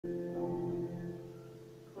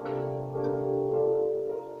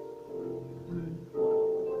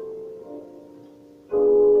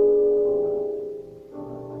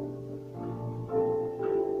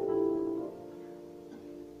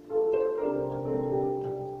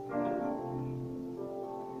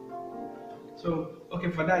So,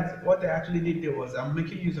 okay, for that, what I actually did there was I'm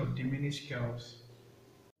making use of diminished scales.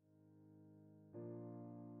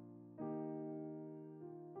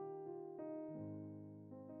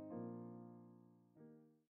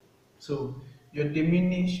 So, your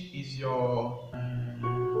diminished is your.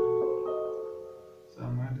 So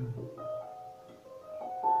I'm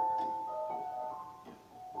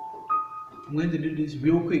going to do this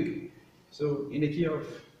real quick. So, in the key of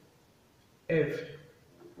F.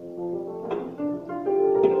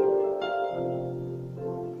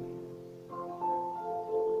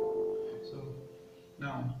 So,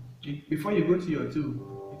 now, before you go to your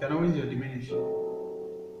two, you can always use your diminished.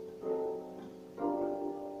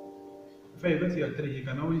 Before you go to your three, you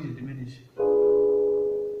can always use diminish.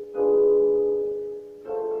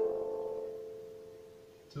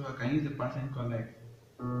 So I can use the passing chord like.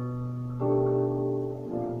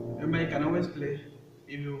 Remember, you can always play.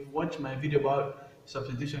 If you watch my video about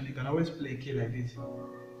substitution, you can always play a key like this.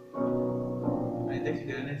 And it takes you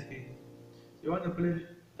to the next key. You want to play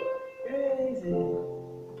crazy.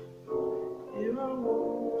 You are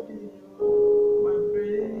worthy of my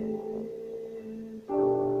praise.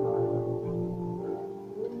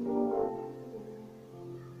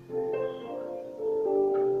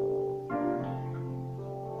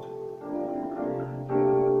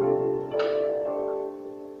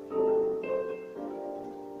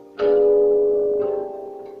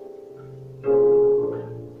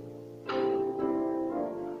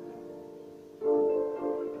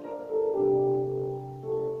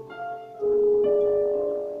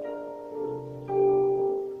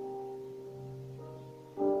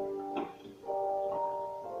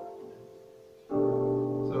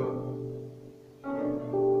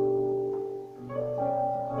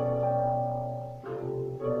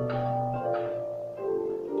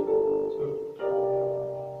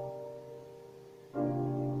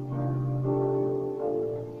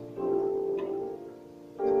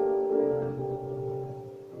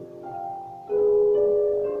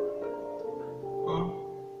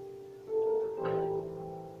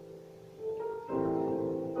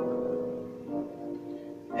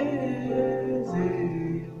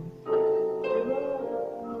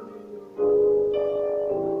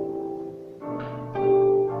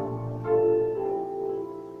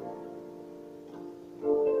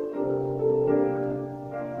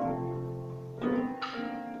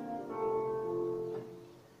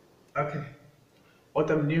 Okay. What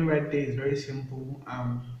I'm doing right there is very simple.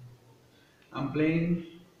 I'm playing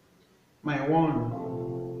my one.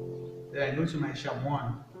 Then I go to my sharp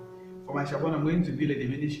one. For my sharp one, I'm going to build a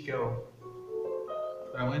diminished scale.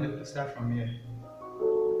 So I'm going to start from here.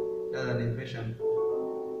 That's an inversion.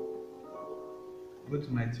 Go to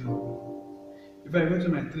my two. If I go to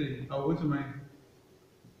my three, I'll build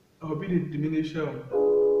a diminished scale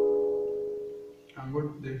and go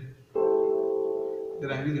to the.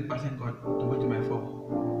 Then I use the passing chord to go to my four.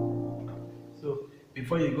 So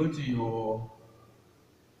before you go to your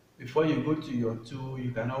two,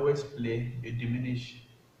 you can always play a diminish.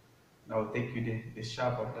 That will take you the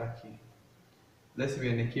sharp of that key. Let's say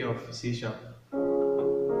we're in the key of C sharp.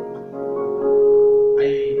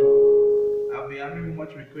 I've been having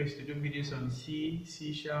much requests to do videos on C,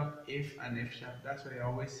 C sharp, F, and F sharp. That's why I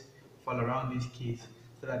always follow around these keys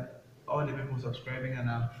so that all the people subscribing and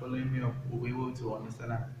are following me up will be able to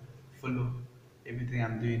understand and follow everything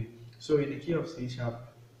I'm doing. So in the key of C sharp,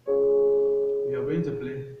 we are going to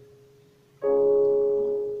play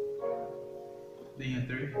then your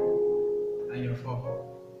three and your four.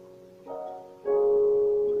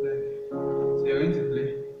 So you're going to play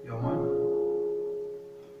your one,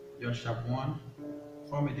 your sharp one,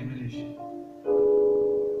 form a diminish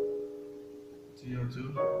to your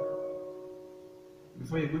two.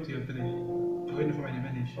 Before you go to your three, you're going to form a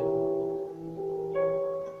diminish.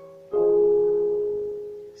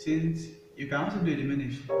 Since you can also do a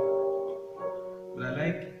diminish, but I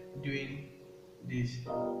like doing this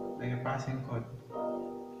like a passing chord.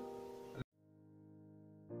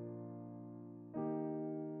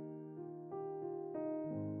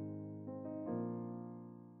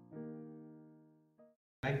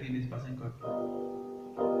 I like doing this passing chord.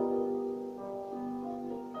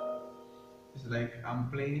 It's like I'm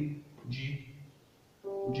playing G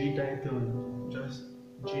ditone, just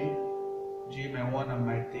G my one and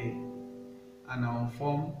my three, and I'll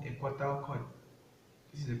form a quarter chord.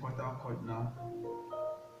 This is a quarter chord now.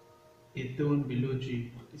 A tone below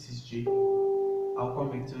G. This is G. I'll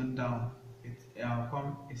come a tone down. I'll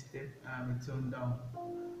come a step a tone down,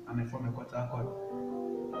 and I form a quarter chord.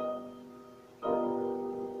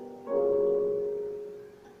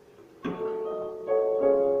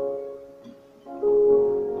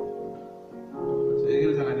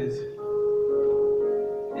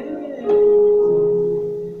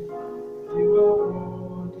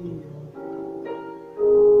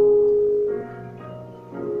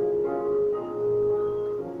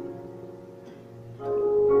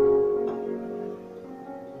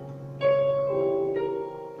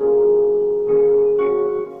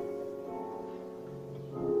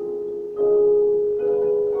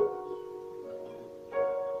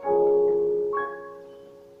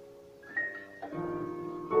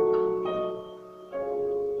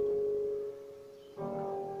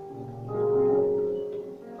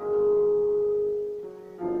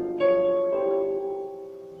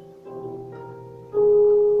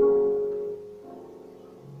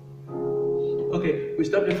 Okay, we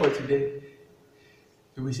stop here for today.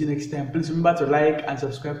 We will see you next time. Please remember to like and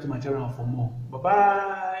subscribe to my channel for more. Bye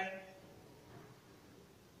bye.